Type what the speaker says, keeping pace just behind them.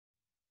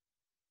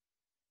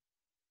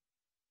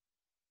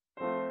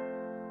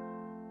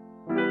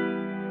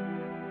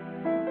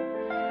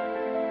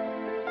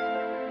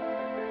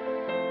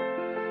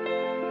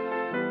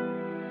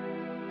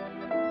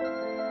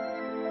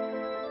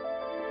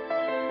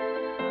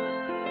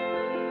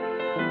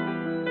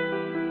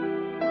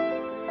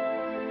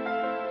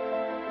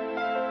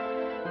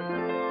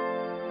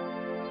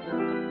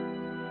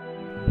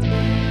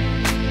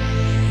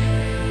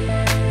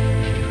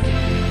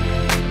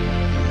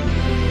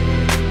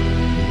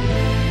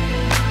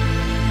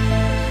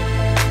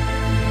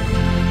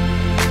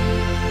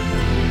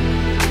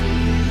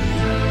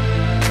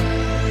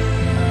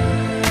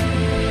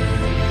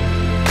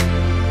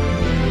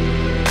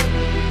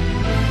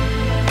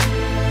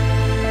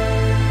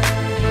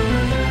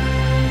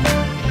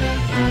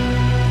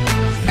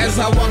As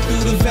I walk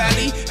through the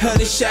valley of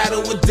the shadow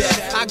of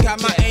death, I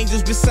got my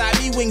angels beside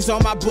me, wings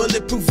on my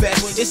bulletproof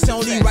vest. It's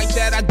only right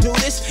that I do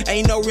this,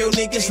 ain't no real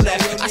niggas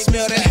left. I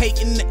smell the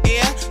hate in the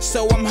air,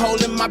 so I'm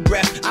holding my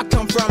breath. I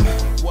come from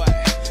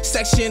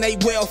Section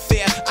 8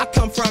 welfare. I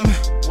come from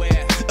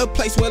a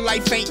place where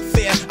life ain't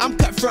fair. I'm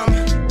cut from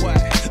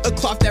a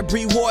cloth that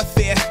breed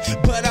warfare,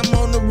 but I'm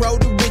on the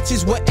road to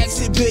riches, what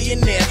exit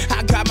billionaire.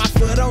 I got my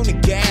foot on the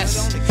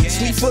gas,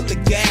 sweet full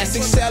of gas,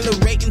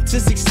 accelerating to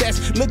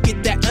success. Look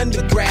at that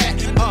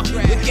undergrad,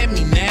 look at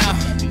me now,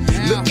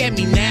 look at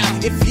me now.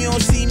 If you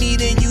don't see me,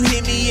 then you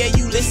hear me, yeah,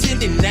 you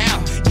listening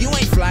now. You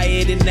ain't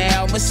flyer than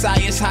now,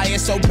 Messiah's higher,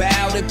 so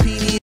bow to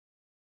PD.